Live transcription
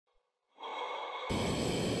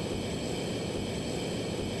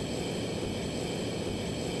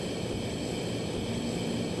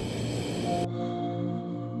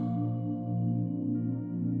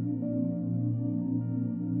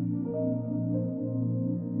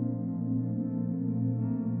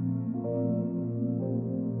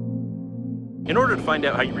In order to find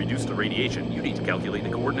out how you reduce the radiation, you need to calculate the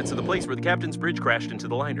coordinates of the place where the captain's bridge crashed into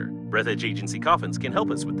the liner. Breathedge Agency coffins can help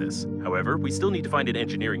us with this. However, we still need to find an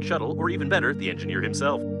engineering shuttle, or even better, the engineer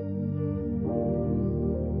himself.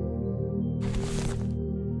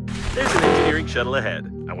 There's an engineering shuttle ahead.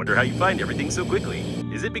 I wonder how you find everything so quickly.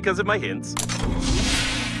 Is it because of my hints?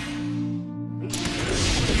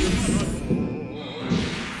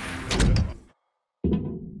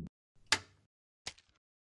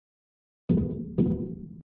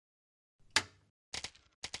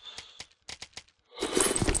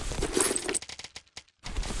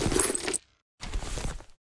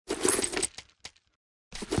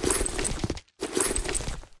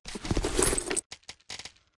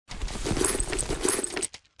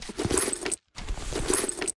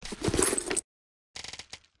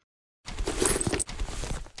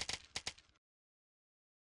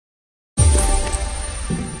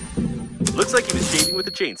 Looks like he was shaving with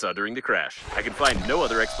a chainsaw during the crash. I can find no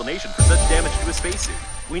other explanation for such damage to a spacesuit.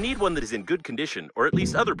 We need one that is in good condition, or at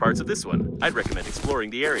least other parts of this one. I'd recommend exploring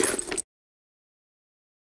the area.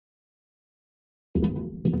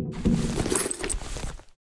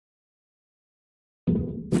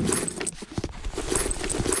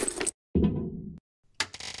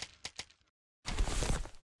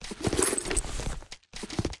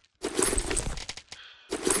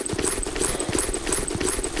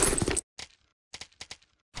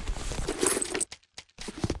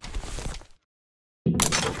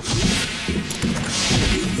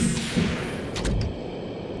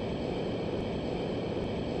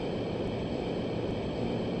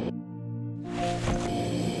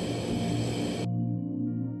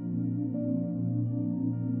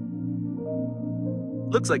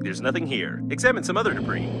 Looks like there's nothing here. Examine some other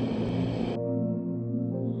debris.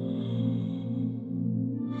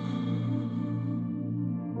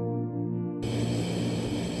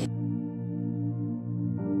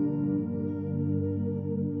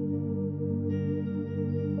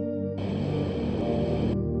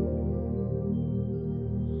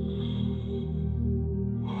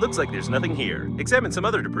 Looks like there's nothing here. Examine some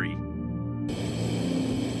other debris.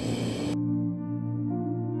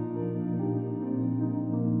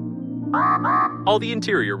 All the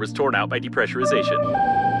interior was torn out by depressurization.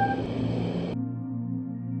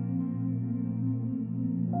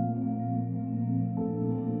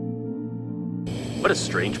 What a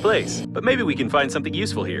strange place. But maybe we can find something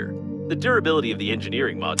useful here. The durability of the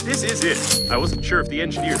engineering mod. This is it. I wasn't sure if the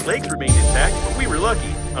engineer's legs remained intact, but we were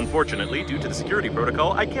lucky. Unfortunately, due to the security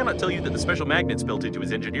protocol, I cannot tell you that the special magnets built into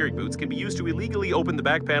his engineering boots can be used to illegally open the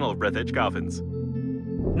back panel of Breathedge coffins.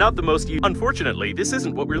 Not the most Unfortunately, this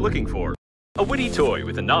isn't what we're looking for. A witty toy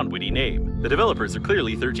with a non-witty name. The developers are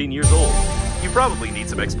clearly 13 years old. You probably need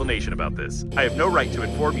some explanation about this. I have no right to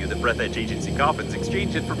inform you that Breathedge Agency coffins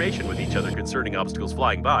exchange information with each other concerning obstacles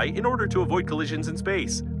flying by in order to avoid collisions in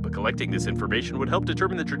space. But collecting this information would help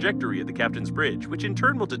determine the trajectory of the captain's bridge, which in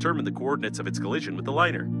turn will determine the coordinates of its collision with the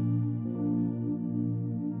liner.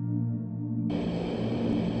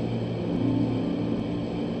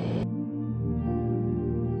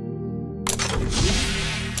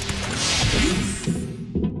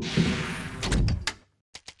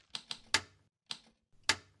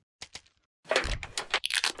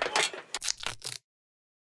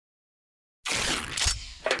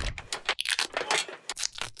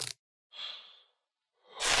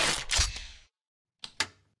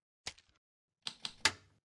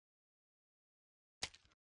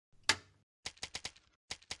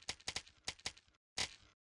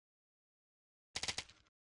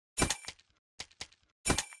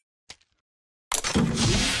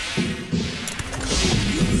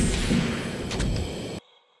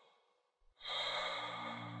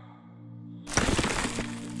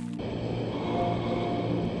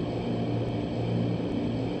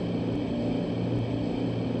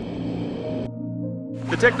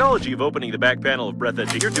 The technology of opening the back panel of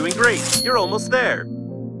Breathedge, you're doing great. You're almost there.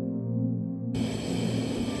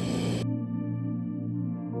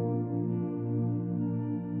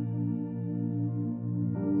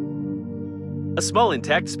 A small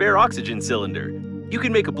intact spare oxygen cylinder. You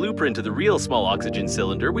can make a blueprint of the real small oxygen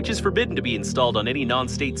cylinder, which is forbidden to be installed on any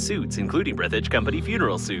non-state suits, including Breathedge Company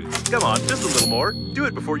funeral suits. Come on, just a little more. Do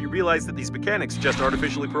it before you realize that these mechanics just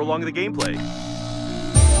artificially prolong the gameplay.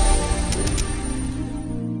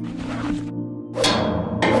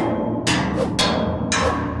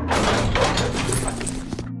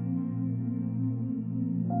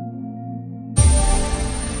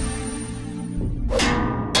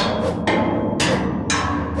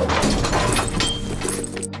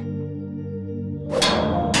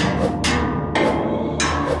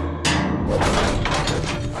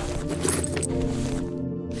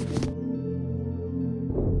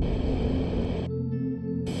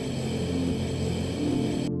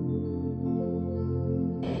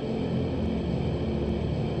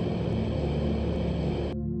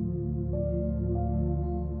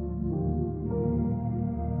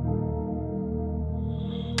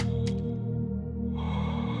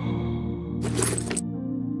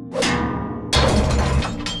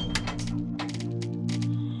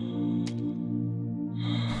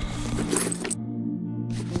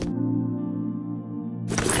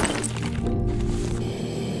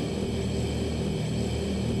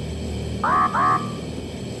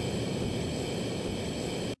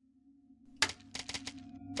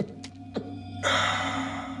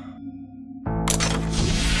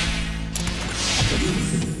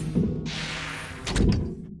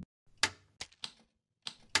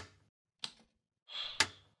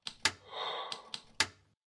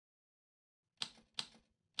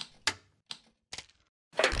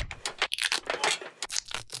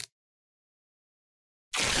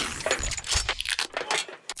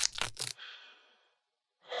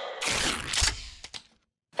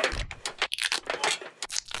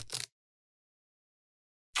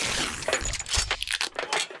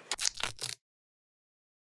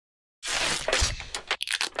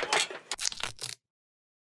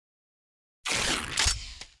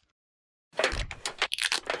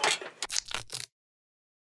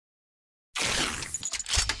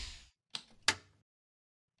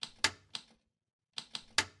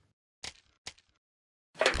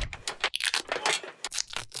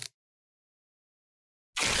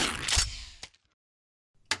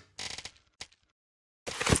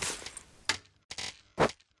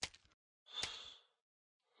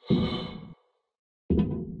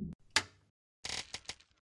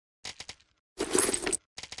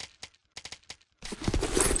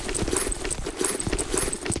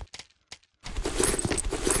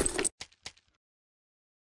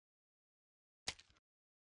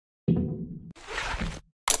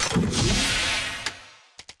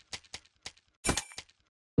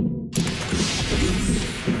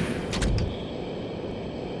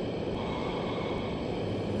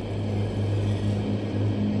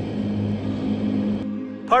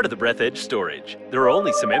 part of the Breathedge storage. There are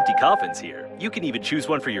only some empty coffins here. You can even choose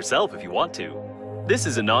one for yourself if you want to. This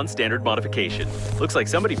is a non-standard modification. Looks like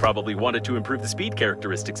somebody probably wanted to improve the speed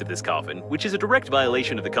characteristics of this coffin, which is a direct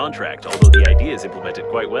violation of the contract, although the idea is implemented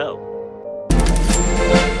quite well.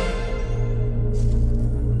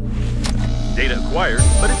 Data acquired,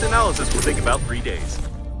 but its analysis will take about 3 days.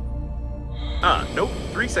 Nope,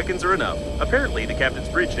 3 seconds are enough. Apparently, the captain's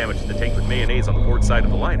bridge damaged the tank with mayonnaise on the port side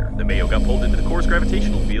of the liner. The mayo got pulled into the core's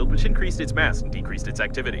gravitational field, which increased its mass and decreased its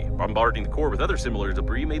activity. Bombarding the core with other similar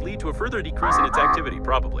debris may lead to a further decrease in its activity,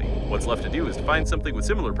 probably. What's left to do is to find something with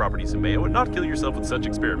similar properties to mayo and not kill yourself with such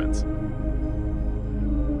experiments.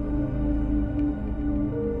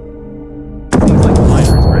 Seems like the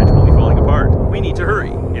liner is gradually falling apart. We need to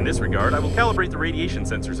hurry. In this regard, I will calibrate the radiation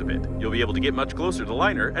sensors a bit. You'll be able to get much closer to the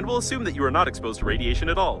liner, and we'll assume that you are not exposed to radiation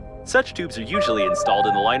at all. Such tubes are usually installed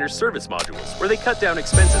in the liner's service modules, where they cut down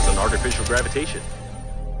expenses on artificial gravitation.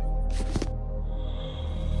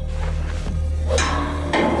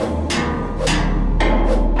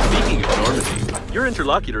 Speaking of Normandy, your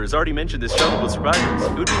interlocutor has already mentioned this shuttle with survivors.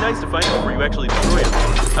 It would be nice to find out before you actually destroy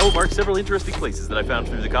it. I will mark several interesting places that I found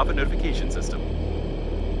through the coffin notification system.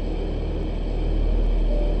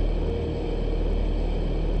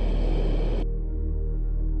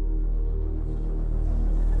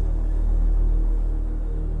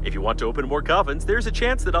 If you want to open more coffins, there's a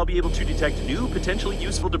chance that I'll be able to detect new, potentially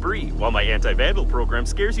useful debris, while my anti-vandal program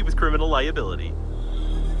scares you with criminal liability.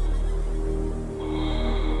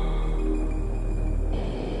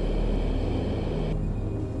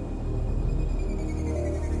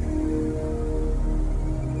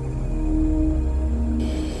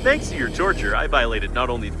 Thanks to your torture, I violated not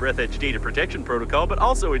only the Breathedge data protection protocol, but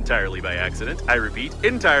also entirely by accident. I repeat,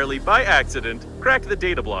 entirely by accident, cracked the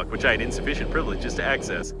data block, which I had insufficient privileges to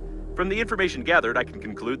access. From the information gathered, I can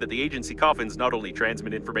conclude that the agency coffins not only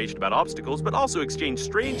transmit information about obstacles, but also exchange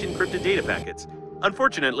strange encrypted data packets.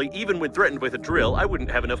 Unfortunately, even when threatened with a drill, I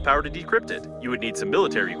wouldn't have enough power to decrypt it. You would need some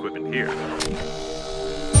military equipment here.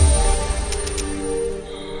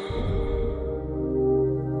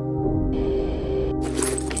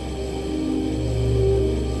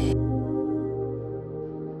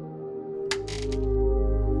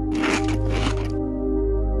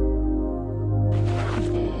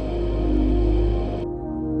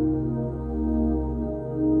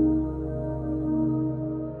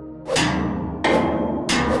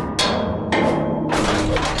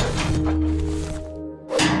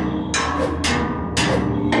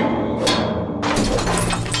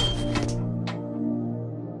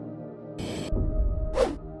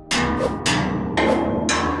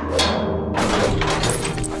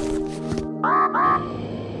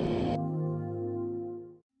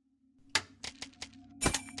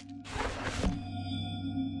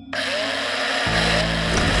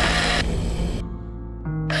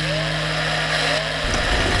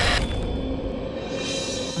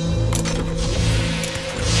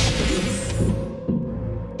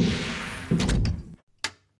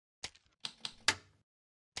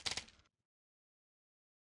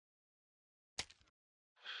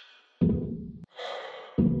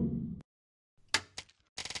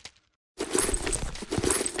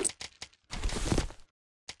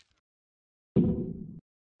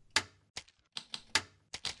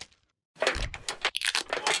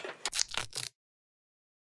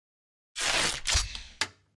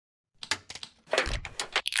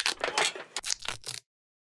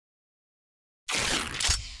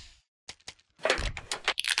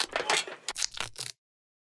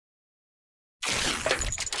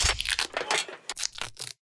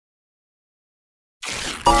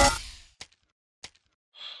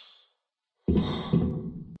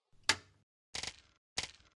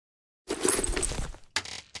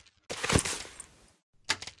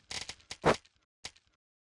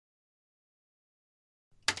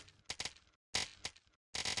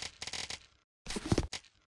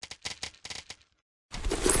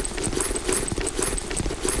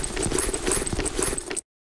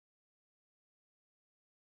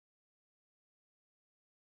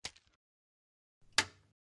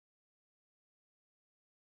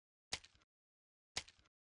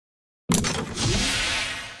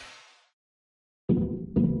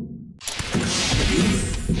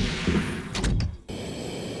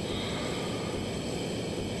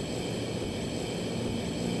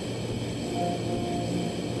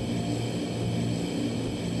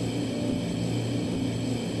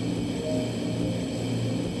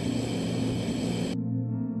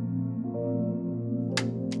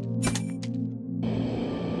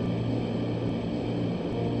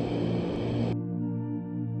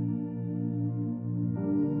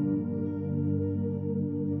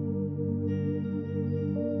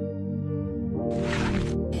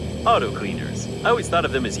 Auto cleaners. I always thought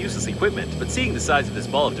of them as useless equipment, but seeing the size of this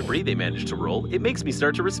ball of debris they managed to roll, it makes me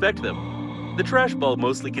start to respect them. The trash ball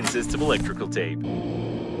mostly consists of electrical tape.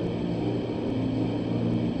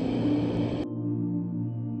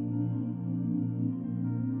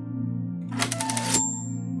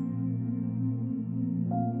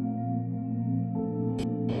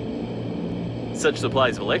 Such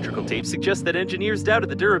supplies of electrical tape suggest that engineers doubted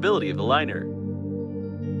the durability of the liner.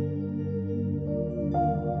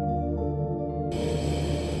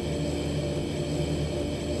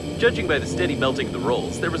 Judging by the steady melting of the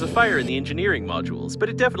rolls, there was a fire in the engineering modules, but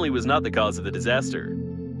it definitely was not the cause of the disaster.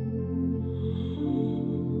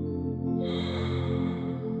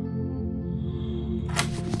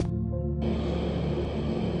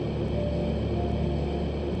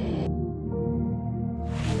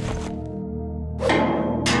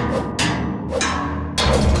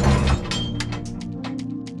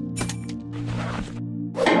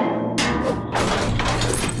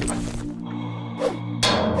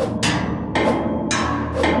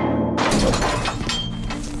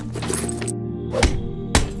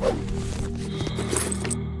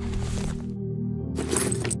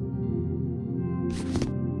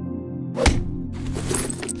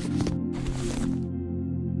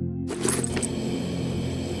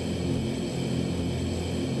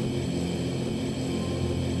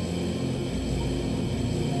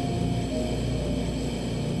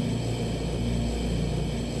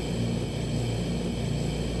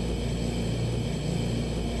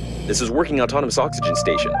 This is working autonomous oxygen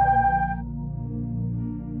station.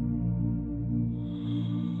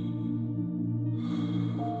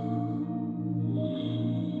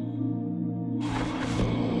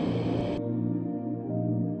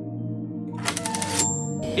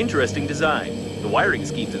 Interesting design. The wiring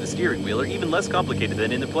schemes of the steering wheel are even less complicated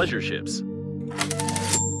than in the pleasure ships.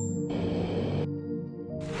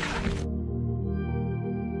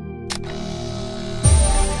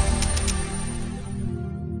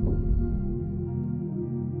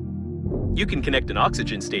 You can connect an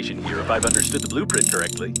oxygen station here if I've understood the blueprint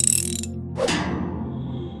correctly.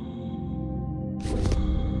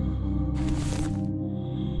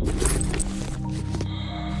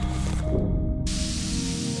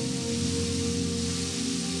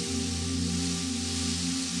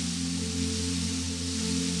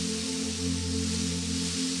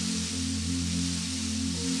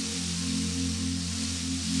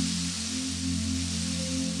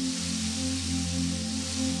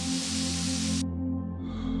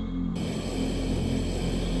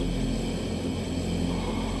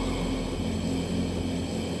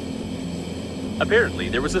 Apparently,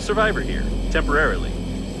 there was a survivor here, temporarily.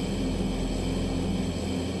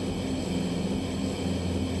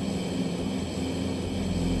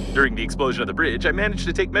 During the explosion of the bridge, I managed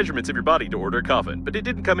to take measurements of your body to order a coffin, but it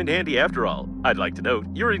didn't come in handy after all. I'd like to note,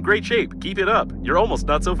 you're in great shape. Keep it up. You're almost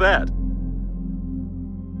not so fat.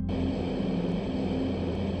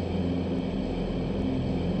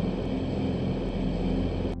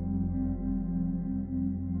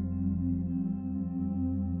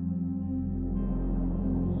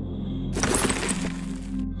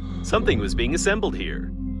 Something was being assembled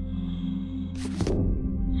here.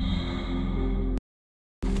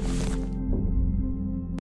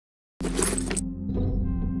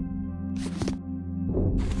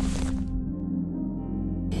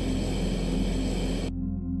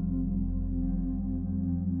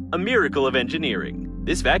 A miracle of engineering.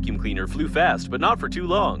 This vacuum cleaner flew fast, but not for too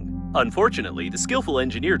long. Unfortunately, the skillful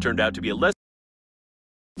engineer turned out to be a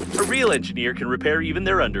real engineer can repair even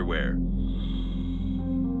their underwear.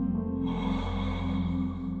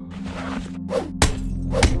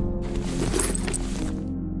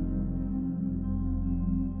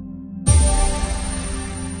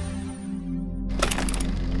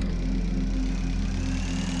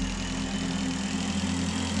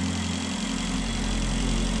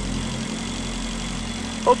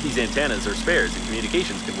 Hope these antennas are spares and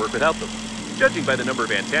communications can work without them. Judging by the number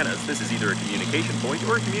of antennas, this is either a communication point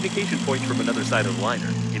or a communication point from another side of the liner.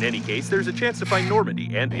 In any case, there's a chance to find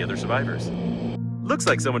Normandy and the other survivors. Looks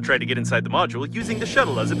like someone tried to get inside the module using the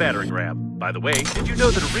shuttle as a battering ram. By the way, did you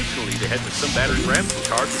know that originally the heads of some battering rams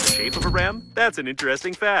were carved in the shape of a ram? That's an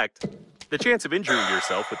interesting fact. The chance of injuring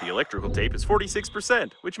yourself with the electrical tape is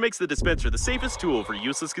 46%, which makes the dispenser the safest tool for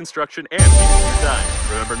useless construction and wasting your time.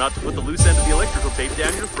 Remember not to put the loose end of the electrical tape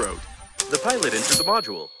down your throat. The pilot entered the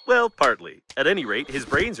module. Well, partly. At any rate, his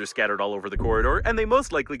brains are scattered all over the corridor, and they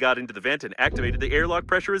most likely got into the vent and activated the airlock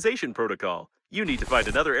pressurization protocol. You need to find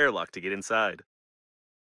another airlock to get inside.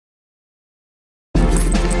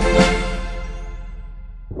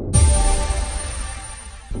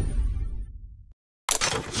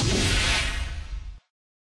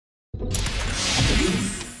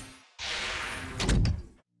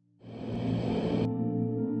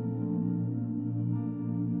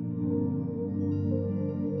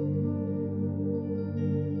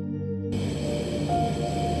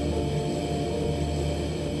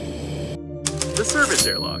 service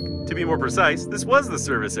airlock. To be more precise, this was the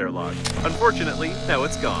service airlock. Unfortunately, now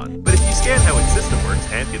it's gone. But if you scan how its system works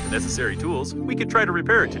and get the necessary tools, we could try to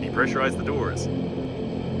repair it to depressurize the doors.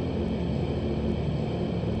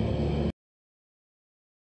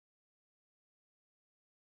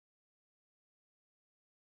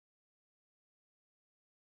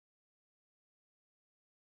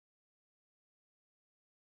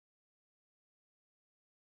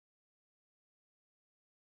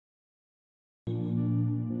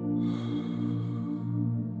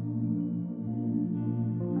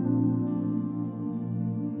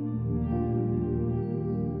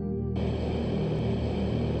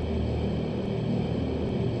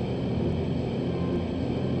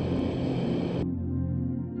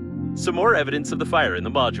 Some more evidence of the fire in the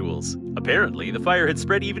modules. Apparently, the fire had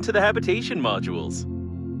spread even to the habitation modules.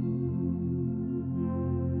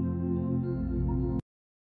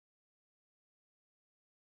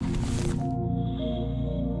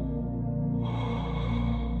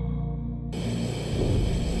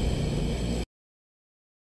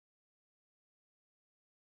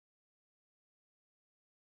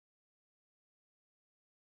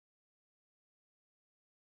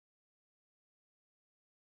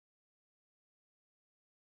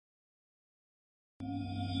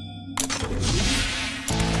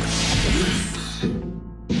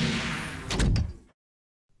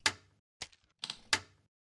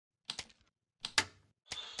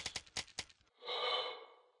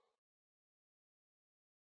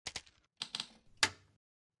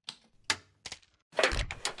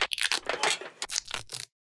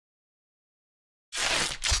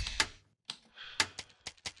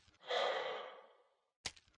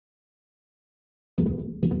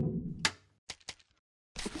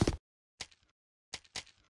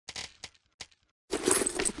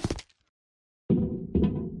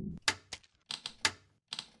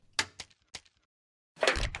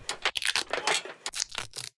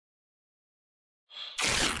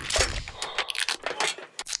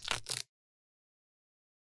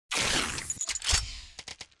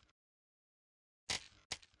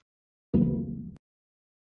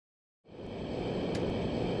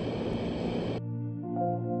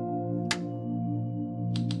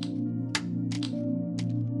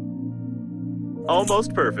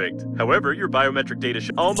 Almost perfect. However, your biometric data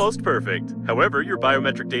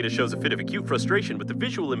shows a fit of acute frustration with the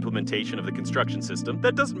visual implementation of the construction system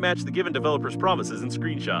that doesn't match the given developer's promises and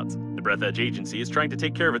screenshots. The Breathedge agency is trying to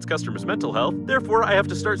take care of its customers' mental health, therefore I have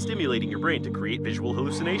to start stimulating your brain to create visual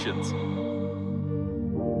hallucinations.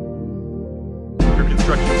 Your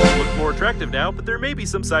construction system looks more attractive now, but there may be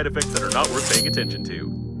some side effects that are not worth paying attention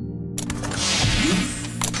to.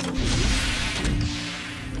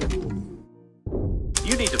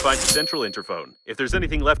 You need to find the central interphone. If there's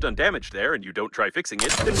anything left undamaged there and you don't try fixing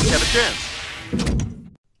it, then we have a chance.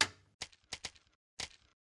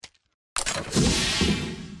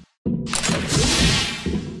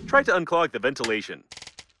 Try to unclog the ventilation.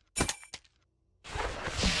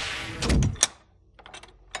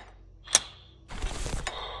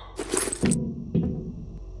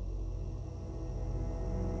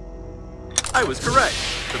 I was correct.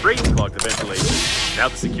 The brakes clog the ventilation. Now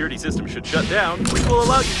the security system should shut down, which will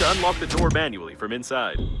allow you to unlock the door manually from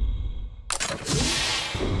inside.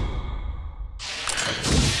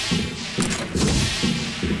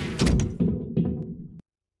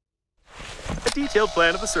 A detailed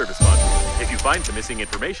plan of the service module. If you find the missing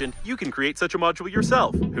information, you can create such a module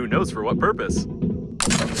yourself. Who knows for what purpose?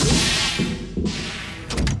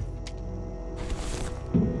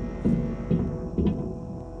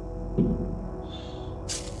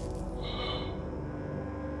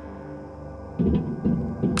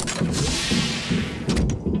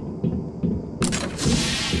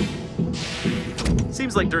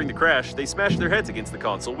 Seems like during the crash, they smashed their heads against the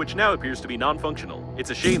console, which now appears to be non-functional. It's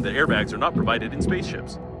a shame that airbags are not provided in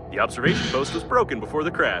spaceships. The observation post was broken before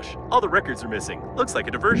the crash. All the records are missing. Looks like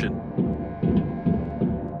a diversion.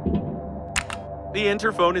 The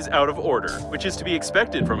interphone is out of order, which is to be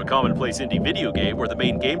expected from a commonplace indie video game where the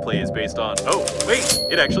main gameplay is based on... Oh, wait!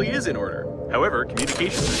 It actually is in order. However,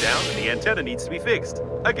 communications are down and the antenna needs to be fixed.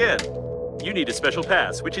 Again. You need a special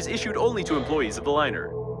pass, which is issued only to employees of the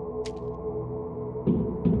liner.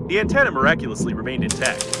 The antenna miraculously remained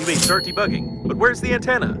intact. You may start debugging. But where's the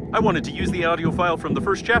antenna? I wanted to use the audio file from the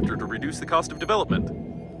first chapter to reduce the cost of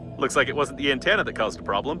development. Looks like it wasn't the antenna that caused a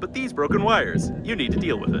problem, but these broken wires. You need to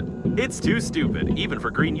deal with it. It's too stupid, even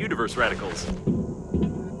for green universe radicals.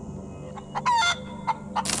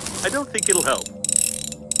 I don't think it'll help.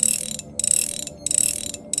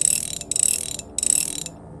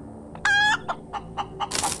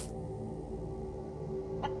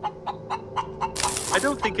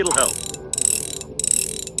 don't think it'll help.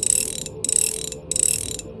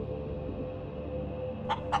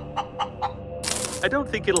 I don't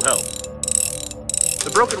think it'll help.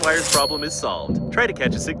 The broken wires problem is solved. Try to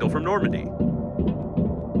catch a signal from Normandy.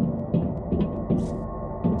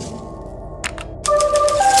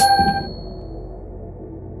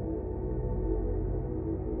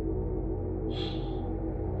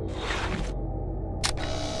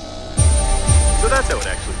 So that's how it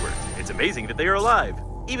actually works. It's amazing that they are alive.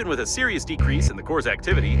 Even with a serious decrease in the core's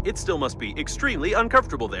activity, it still must be extremely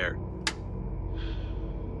uncomfortable there.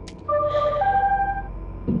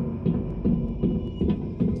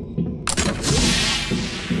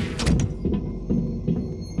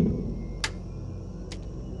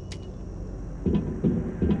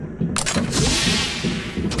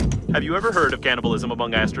 Have you ever heard of cannibalism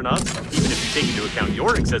among astronauts? Even if you take into account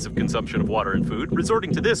your excessive consumption of water and food,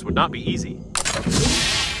 resorting to this would not be easy.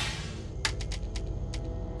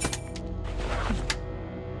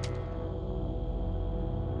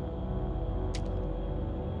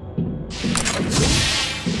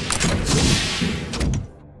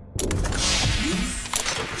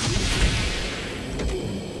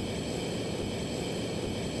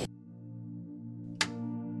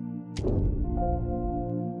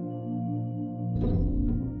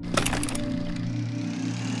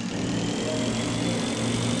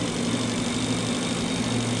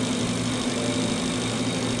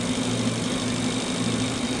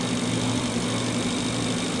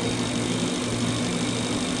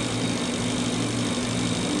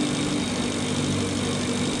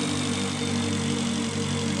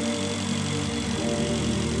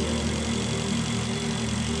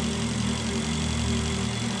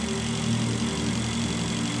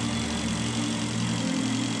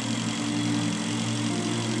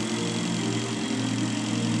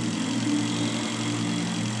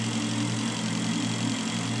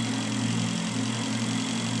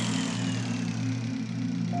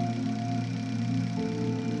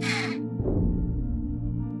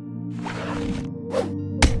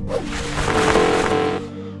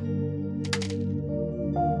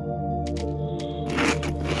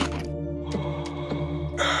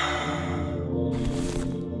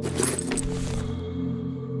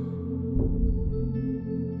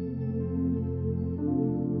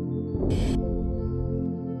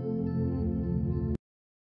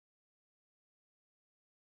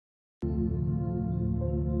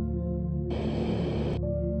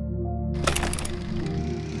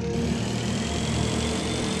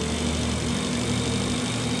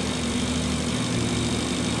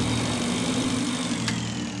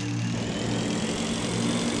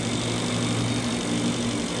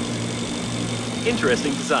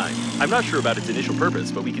 Interesting design. I'm not sure about its initial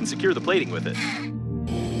purpose, but we can secure the plating with it.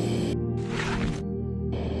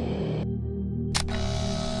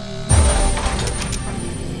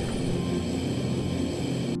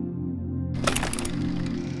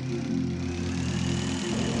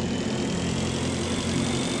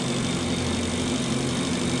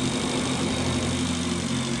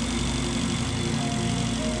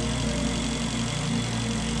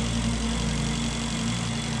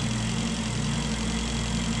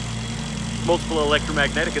 Multiple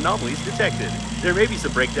electromagnetic anomalies detected. There may be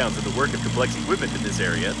some breakdowns in the work of complex equipment in this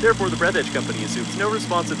area, therefore the Breathedge company assumes no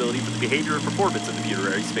responsibility for the behavior and performance of the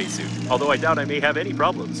funerary spacesuit, although I doubt I may have any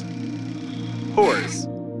problems. Horse.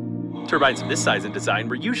 Turbines of this size and design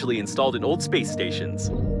were usually installed in old space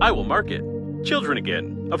stations. I will mark it. Children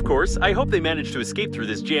again. Of course, I hope they manage to escape through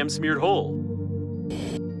this jam-smeared hole.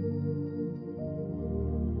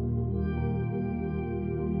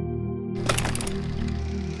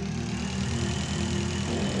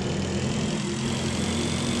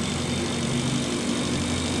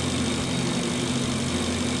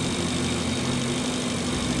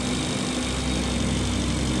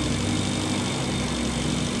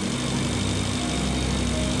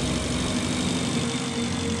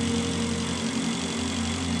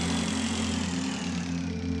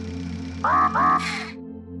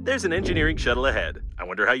 There's an engineering shuttle ahead. I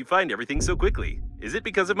wonder how you find everything so quickly. Is it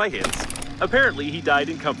because of my hints? Apparently, he died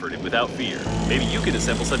in comfort and without fear. Maybe you can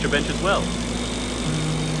assemble such a bench as well.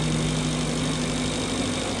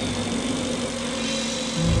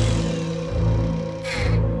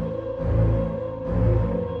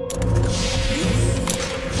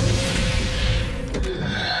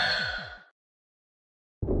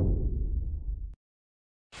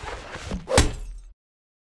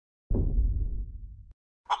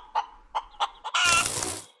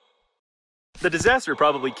 The disaster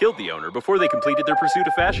probably killed the owner before they completed their pursuit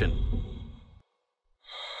of fashion.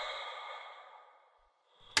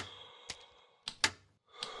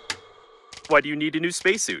 Why do you need a new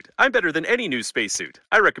spacesuit? I'm better than any new spacesuit.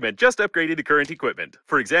 I recommend just upgrading the current equipment.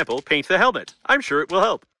 For example, paint the helmet. I'm sure it will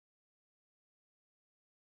help.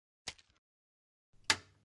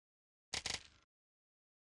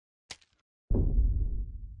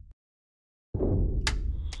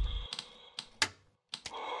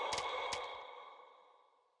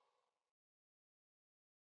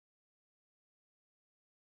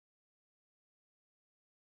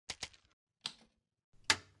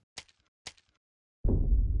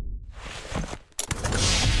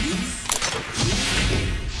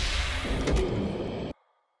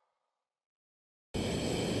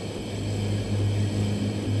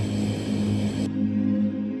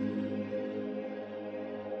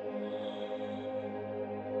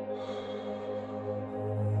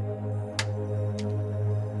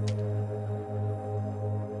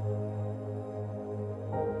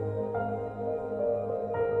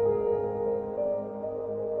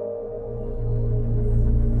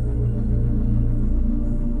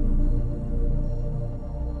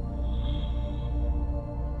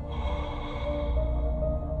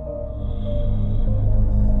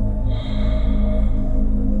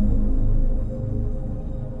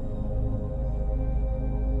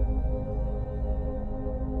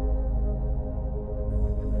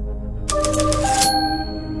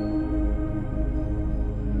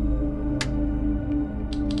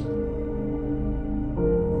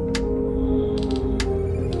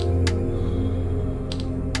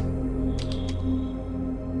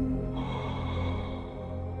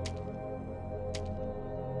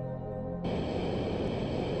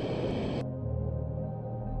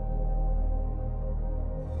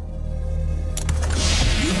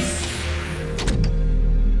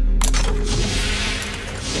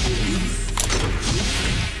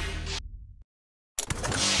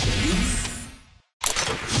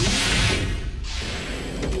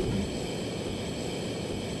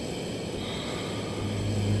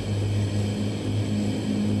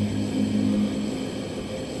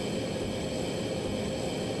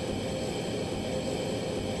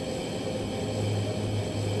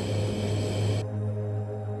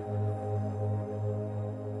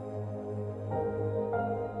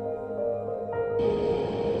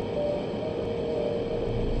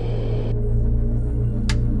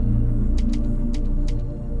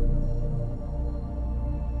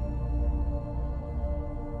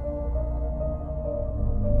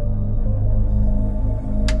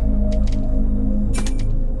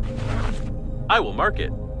 I will mark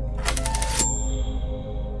it.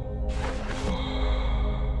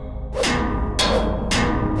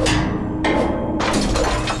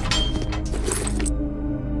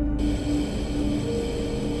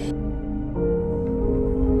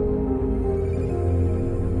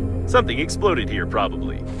 Something exploded here,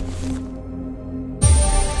 probably.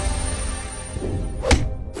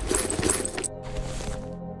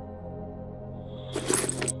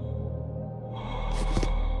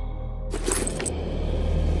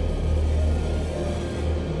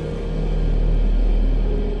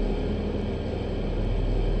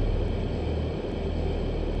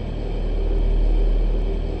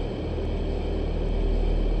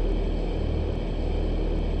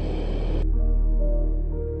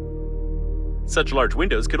 Such large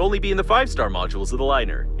windows could only be in the 5-star modules of the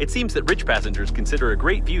liner. It seems that rich passengers consider a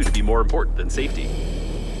great view to be more important than safety.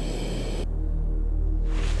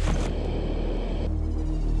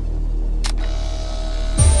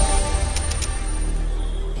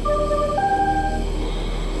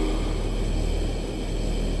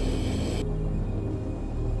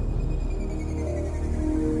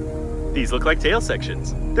 These look like tail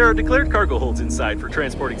sections. There are declared cargo holds inside for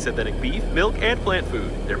transporting synthetic beef, milk, and plant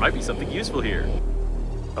food. There might be something useful here.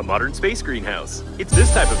 A modern space greenhouse. It's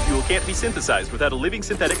this type of fuel can't be synthesized without a living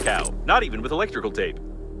synthetic cow, not even with electrical tape.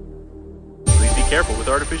 Please be careful with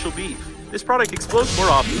artificial beef. This product explodes more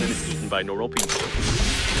often than it's eaten by normal people.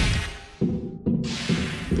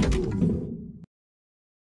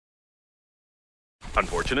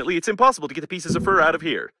 Unfortunately, it's impossible to get the pieces of fur out of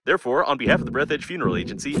here. Therefore, on behalf of the Breathedge Funeral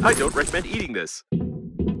Agency, I don't recommend eating this.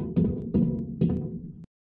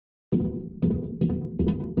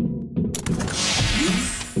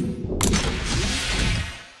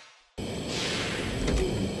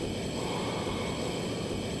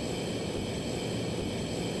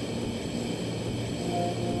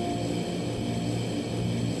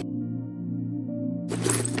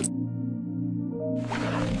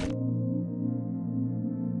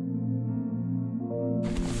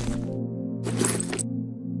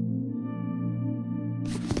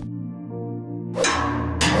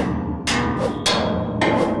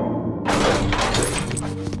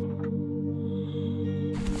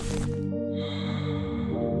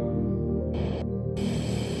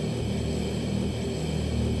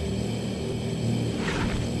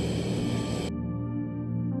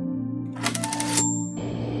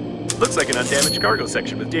 Looks like an undamaged cargo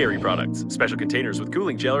section with dairy products. Special containers with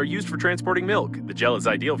cooling gel are used for transporting milk. The gel is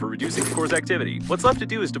ideal for reducing the core's activity. What's left to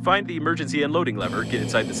do is to find the emergency unloading lever, get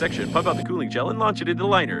inside the section, pump out the cooling gel, and launch it into the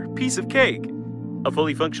liner. Piece of cake! A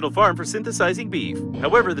fully functional farm for synthesizing beef.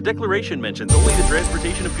 However, the declaration mentions only the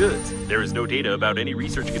transportation of goods. There is no data about any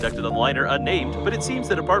research conducted on the liner unnamed, but it seems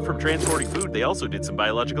that apart from transporting food, they also did some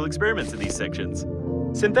biological experiments in these sections.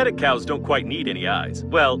 Synthetic cows don't quite need any eyes.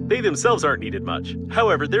 Well, they themselves aren't needed much.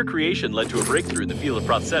 However, their creation led to a breakthrough in the field of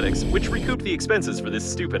prosthetics, which recouped the expenses for this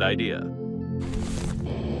stupid idea.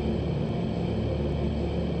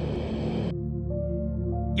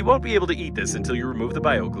 You won't be able to eat this until you remove the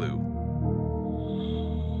bioglue.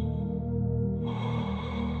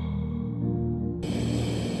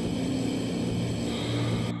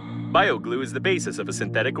 Bioglue is the basis of a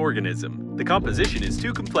synthetic organism. The composition is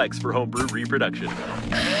too complex for homebrew reproduction.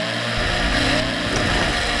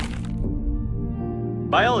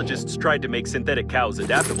 Biologists tried to make synthetic cows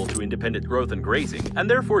adaptable to independent growth and grazing, and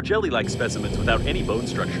therefore jelly-like specimens without any bone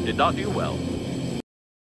structure did not do well.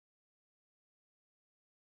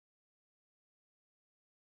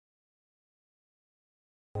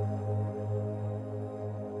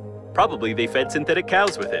 Probably they fed synthetic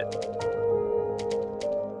cows with it.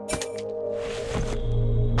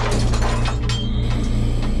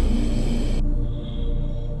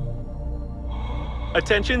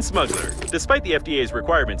 Attention smuggler. Despite the FDA's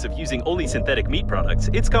requirements of using only synthetic meat products,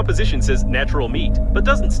 its composition says natural meat, but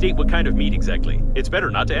doesn't state what kind of meat exactly. It's better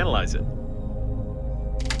not to analyze it.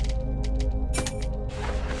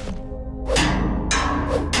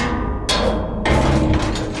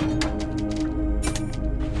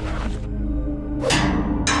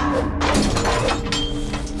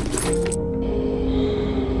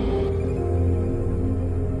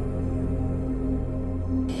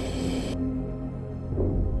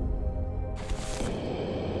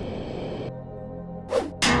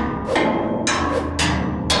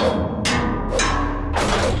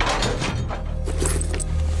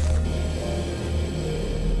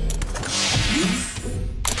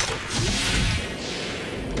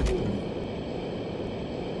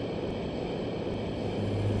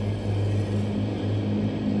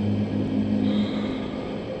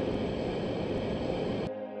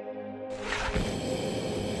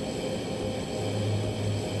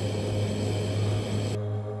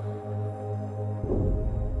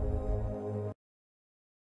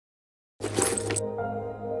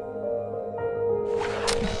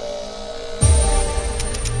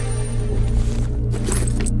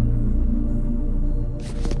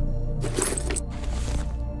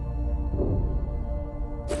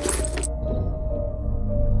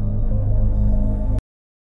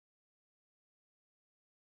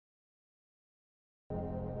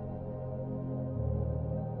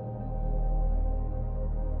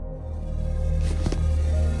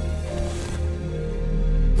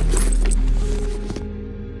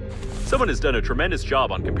 Someone has done a tremendous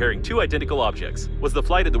job on comparing two identical objects. Was the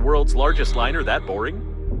flight of the world's largest liner that boring?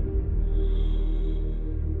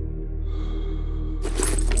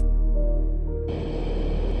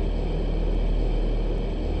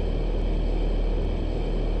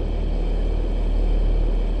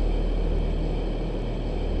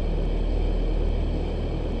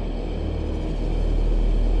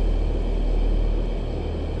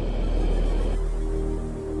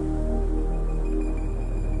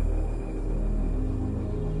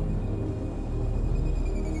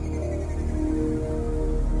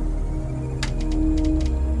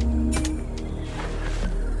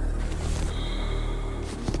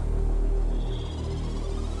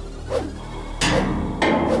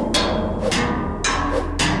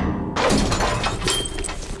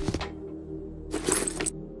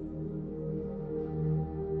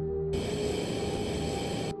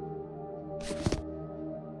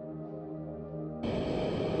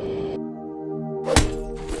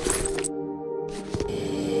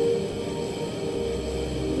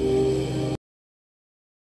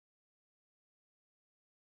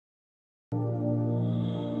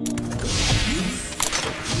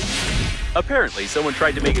 Apparently, someone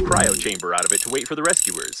tried to make a cryo chamber out of it to wait for the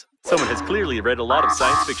rescuers. Someone has clearly read a lot of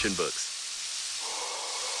science fiction books.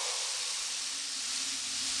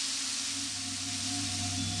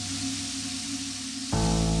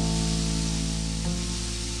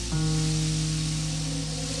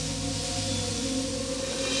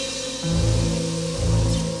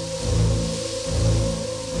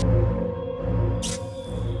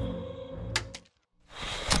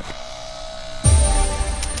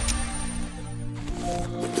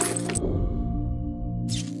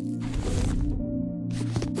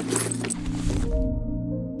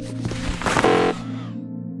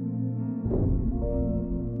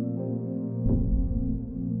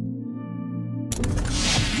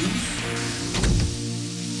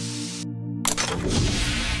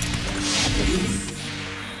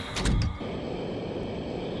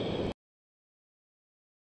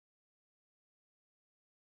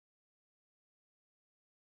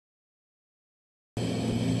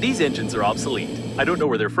 These engines are obsolete. I don't know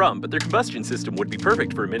where they're from, but their combustion system would be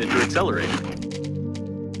perfect for a miniature accelerator.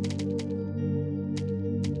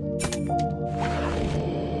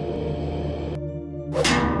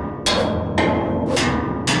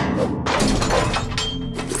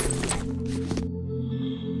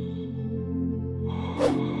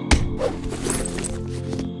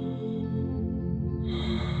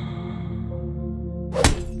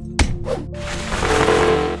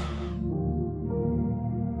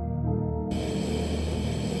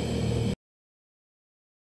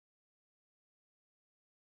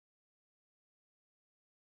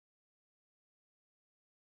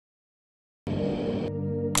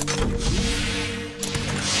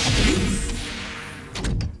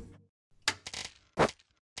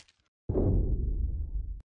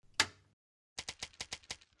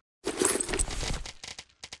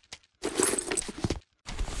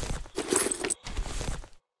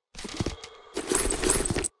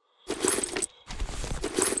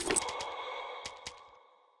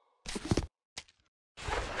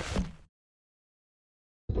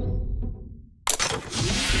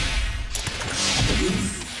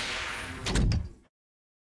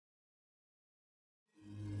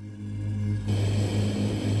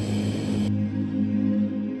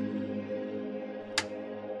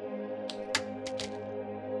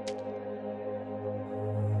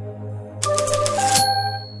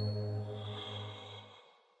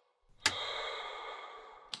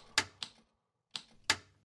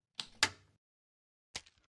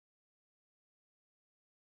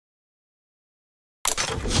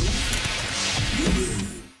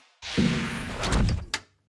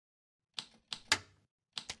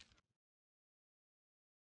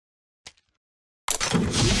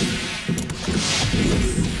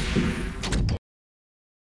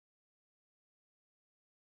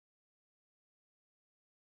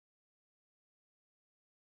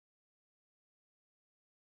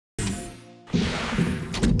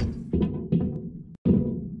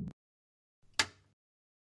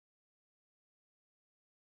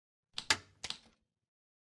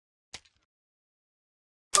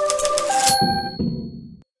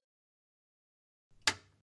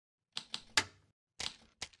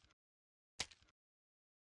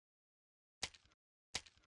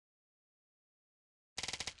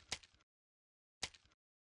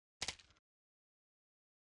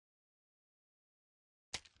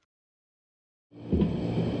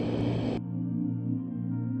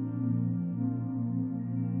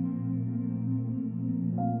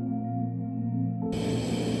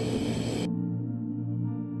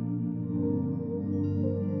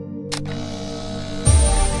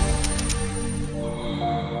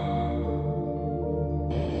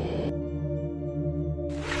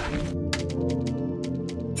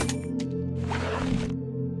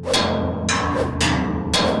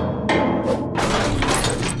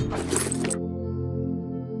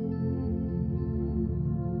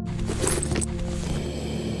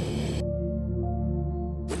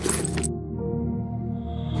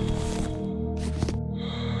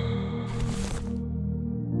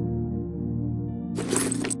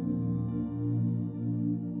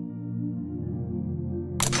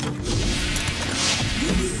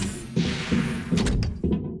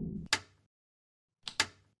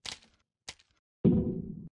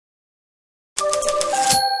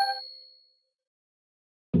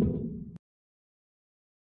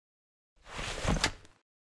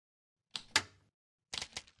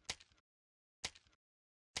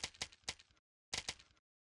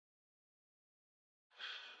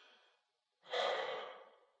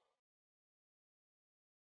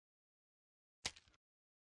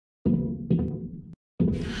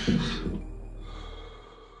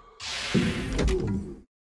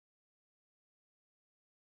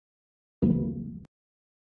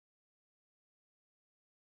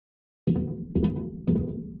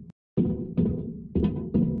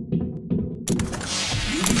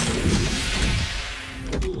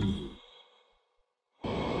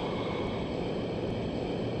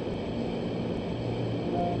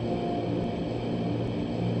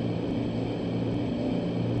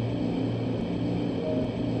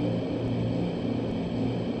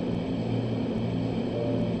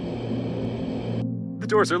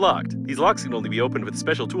 Doors are locked. These locks can only be opened with a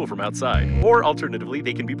special tool from outside, or alternatively,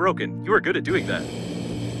 they can be broken. You are good at doing that.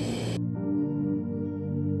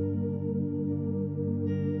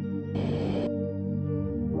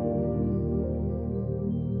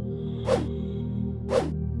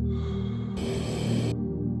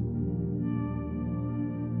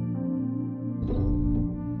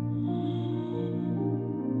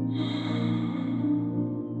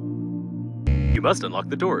 You must unlock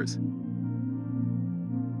the doors.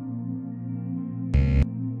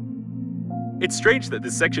 It's strange that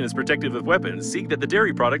this section is protected with weapons, seeing that the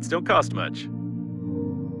dairy products don't cost much.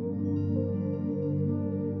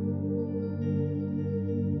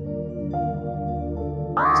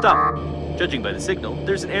 Stop. Judging by the signal,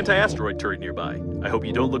 there's an anti-asteroid turret nearby. I hope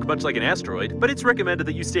you don't look much like an asteroid, but it's recommended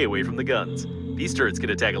that you stay away from the guns. These turrets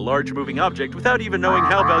can attack a large moving object without even knowing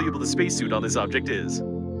how valuable the spacesuit on this object is.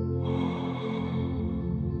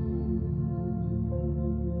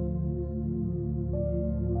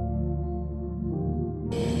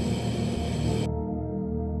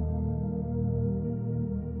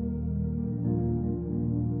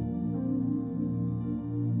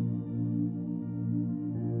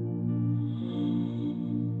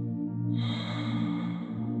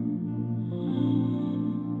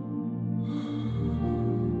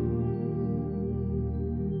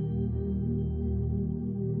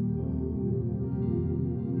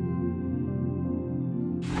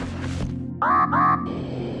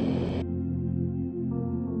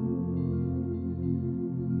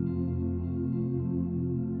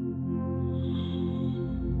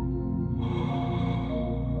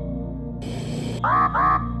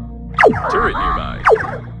 Turret nearby.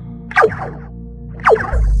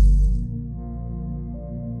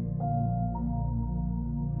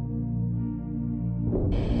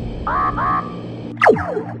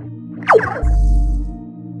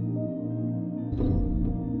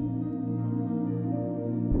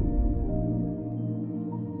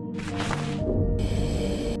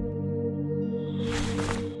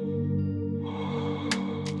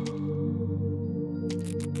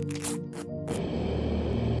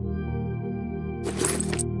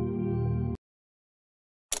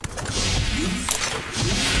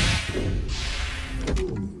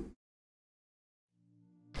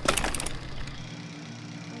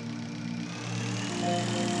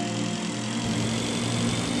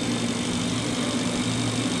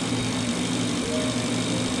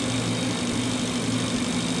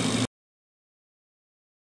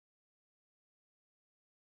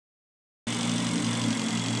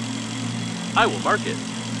 I will mark it.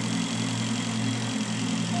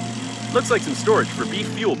 Looks like some storage for beef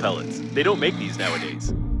fuel pellets. They don't make these nowadays.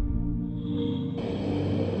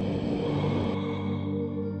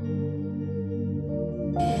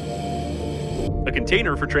 A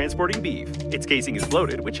container for transporting beef. Its casing is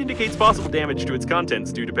bloated, which indicates possible damage to its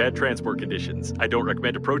contents due to bad transport conditions. I don't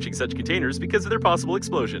recommend approaching such containers because of their possible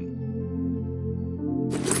explosion.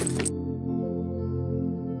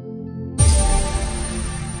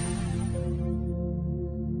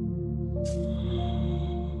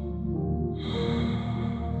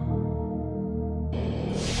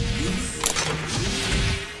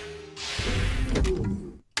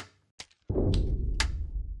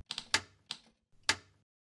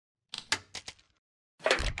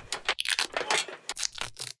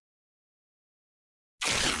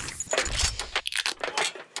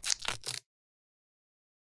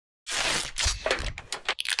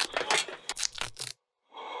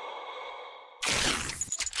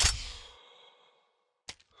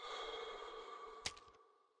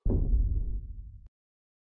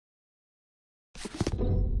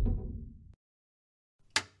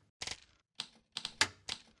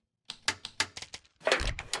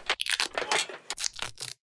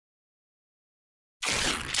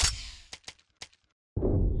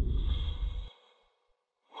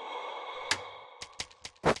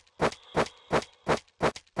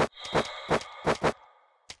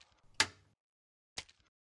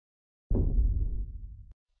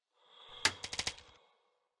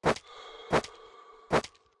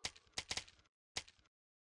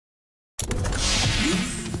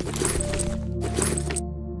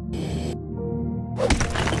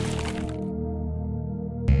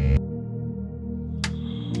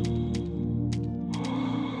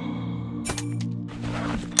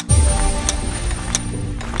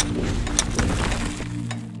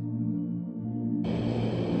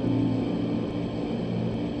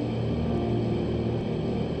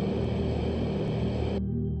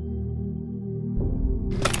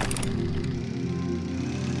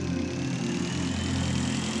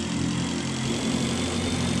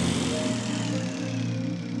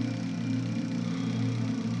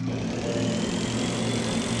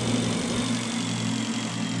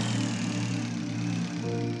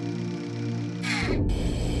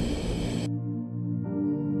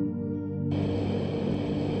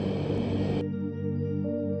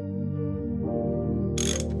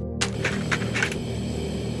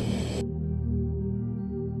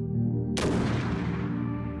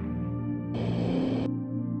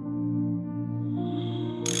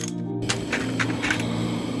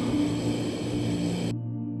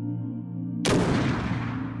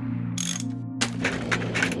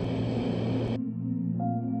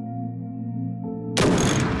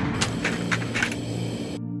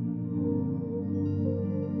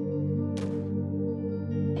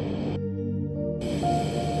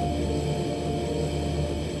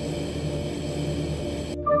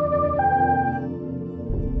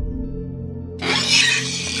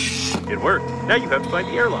 It worked. Now you have to find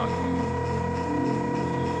the airlock.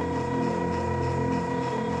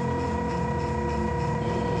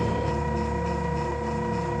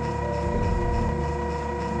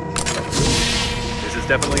 This is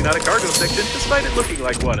definitely not a cargo section, despite it looking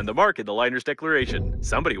like one and the mark in the liner's declaration.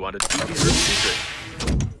 Somebody wanted to keep these rooms secret.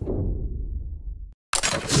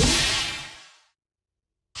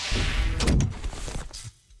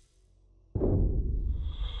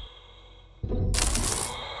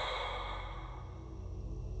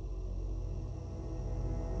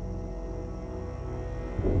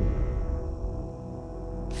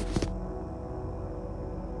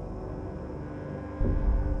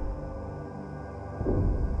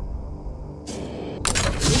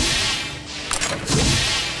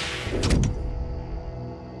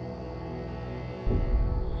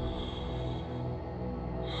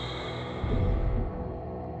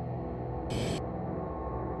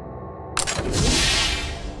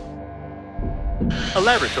 A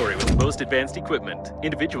laboratory with the most advanced equipment.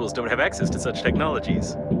 Individuals don't have access to such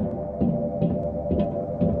technologies.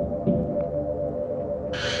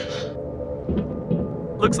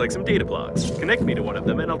 Looks like some data blocks. Connect me to one of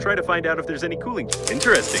them and I'll try to find out if there's any cooling.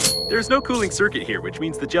 Interesting. There's no cooling circuit here, which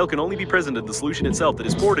means the gel can only be present in the solution itself that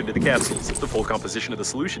is poured into the capsules. The full composition of the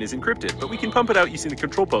solution is encrypted, but we can pump it out using the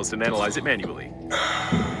control post and analyze it manually.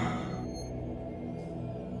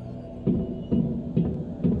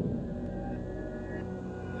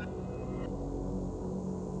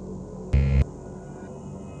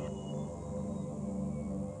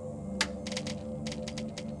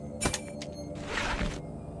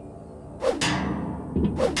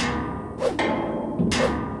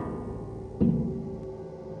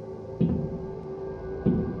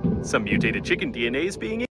 Some mutated chicken DNA is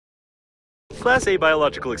being Class A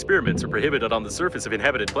biological experiments are prohibited on the surface of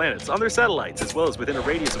inhabited planets, on their satellites, as well as within a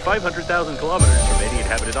radius of 500,000 kilometers from any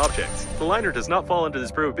inhabited objects. The liner does not fall under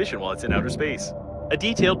this prohibition while it's in outer space. A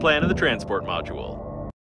detailed plan of the transport module.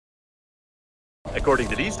 According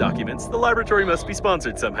to these documents, the laboratory must be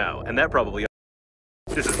sponsored somehow, and that probably...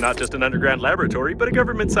 This is not just an underground laboratory, but a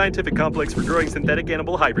government scientific complex for growing synthetic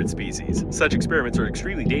animal hybrid species. Such experiments are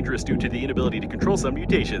extremely dangerous due to the inability to control some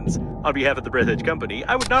mutations. On behalf of the Breathedge company,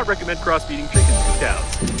 I would not recommend crossbreeding chickens with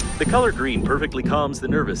cows. The color green perfectly calms the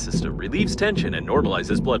nervous system, relieves tension, and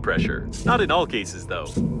normalizes blood pressure. Not in all cases, though.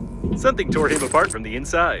 Something tore him apart from the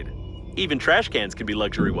inside. Even trash cans can be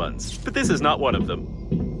luxury ones, but this is not one of them.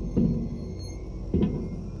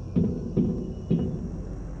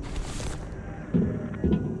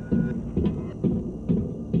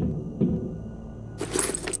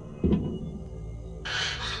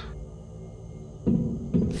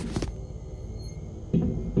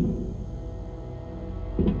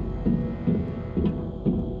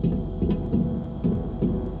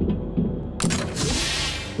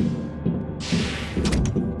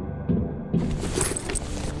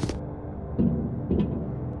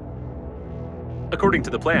 According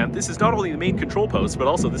to the plan, this is not only the main control post, but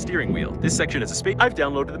also the steering wheel. This section is a space. I've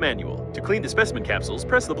downloaded the manual. To clean the specimen capsules,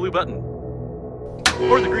 press the blue button.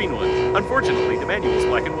 Or the green one. Unfortunately, the manual is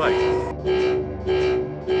black and white.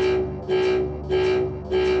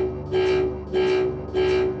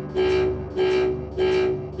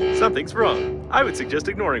 Something's wrong. I would suggest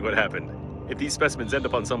ignoring what happened. If these specimens end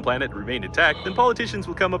up on some planet and remain intact, then politicians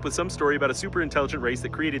will come up with some story about a super intelligent race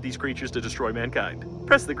that created these creatures to destroy mankind.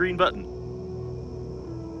 Press the green button.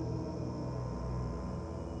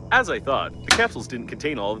 As I thought, the capsules didn't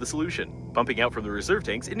contain all of the solution. Pumping out from the reserve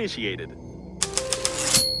tanks initiated.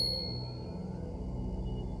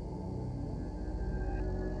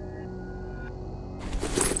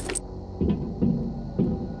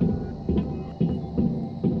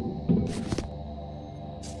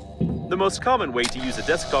 The most common way to use a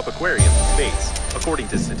desktop aquarium is space. According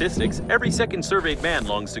to statistics, every second surveyed man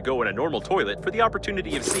longs to go in a normal toilet for the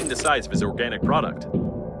opportunity of seeing the size of his organic product.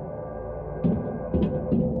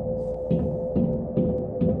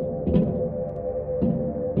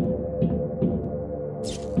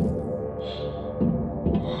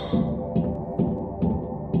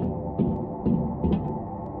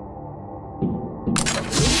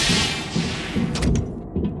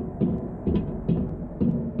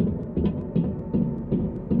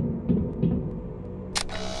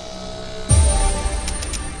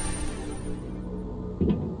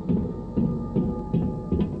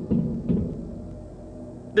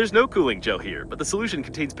 There's no cooling gel here, but the solution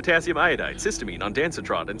contains potassium iodide, cysteamine,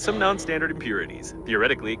 ondansetron, and some non-standard impurities.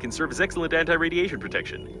 Theoretically, it can serve as excellent anti-radiation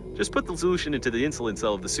protection. Just put the solution into the insulin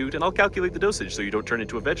cell of the suit, and I'll calculate the dosage so you don't turn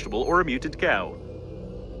into a vegetable or a mutant cow.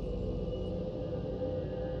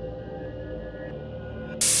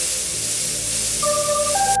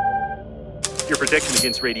 Your protection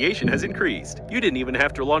against radiation has increased. You didn't even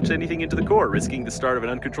have to launch anything into the core, risking the start of an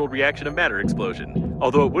uncontrolled reaction of matter explosion.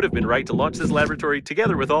 Although it would have been right to launch this laboratory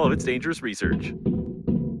together with all of its dangerous research.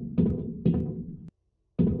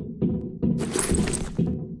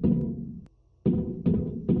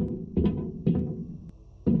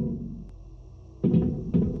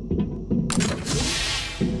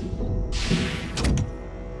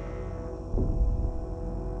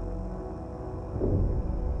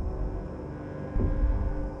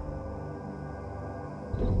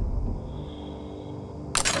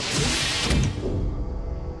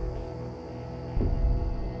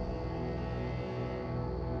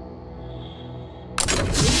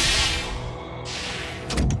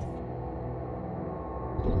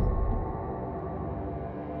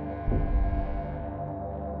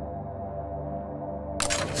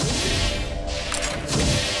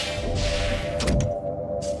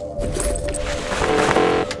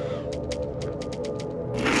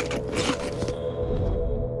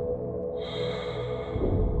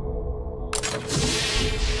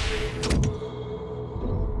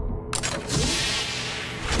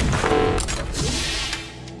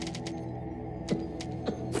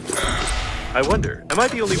 I wonder, am I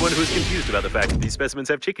the only one who is confused about the fact that these specimens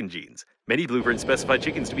have chicken genes? Many blueprints specify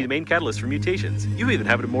chickens to be the main catalyst for mutations. You even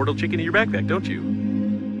have an immortal chicken in your backpack, don't you?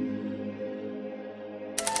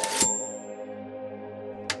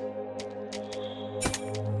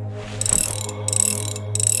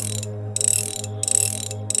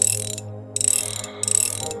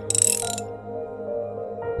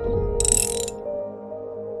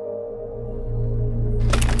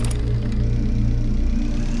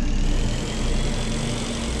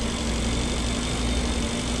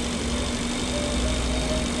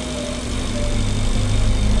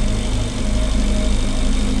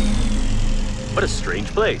 What a strange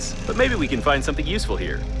place, but maybe we can find something useful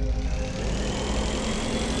here.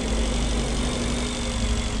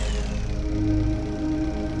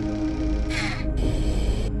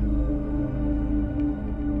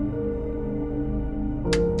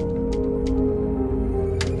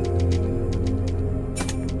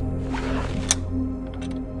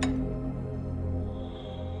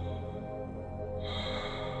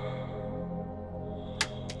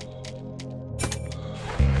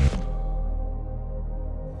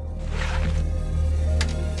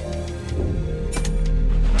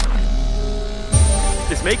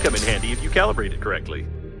 This may come in handy if you calibrate it correctly.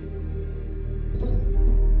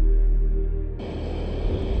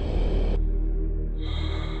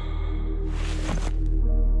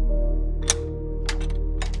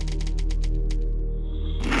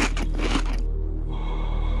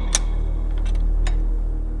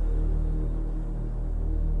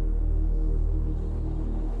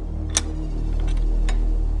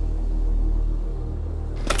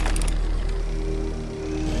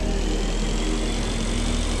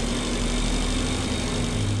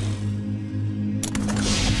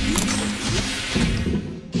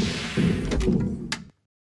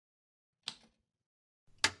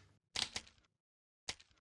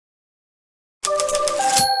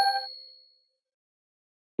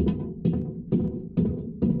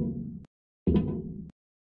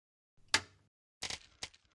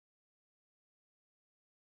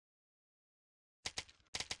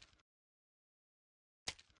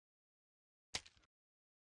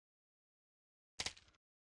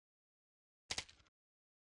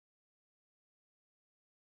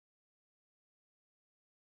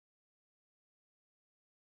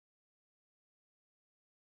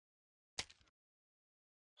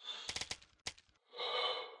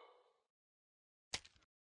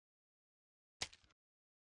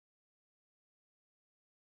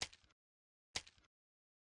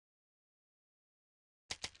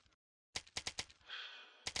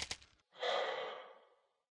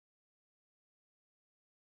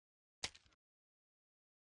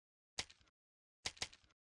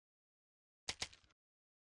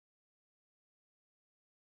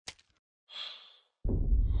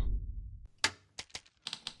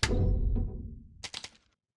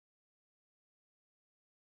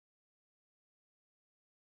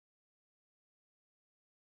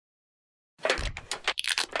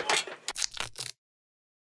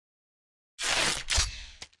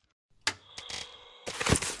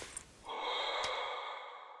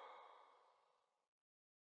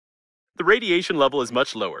 The radiation level is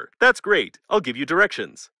much lower. That's great. I'll give you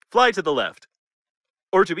directions. Fly to the left.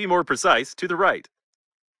 Or to be more precise, to the right.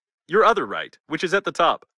 Your other right, which is at the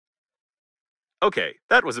top. Okay,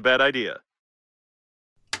 that was a bad idea.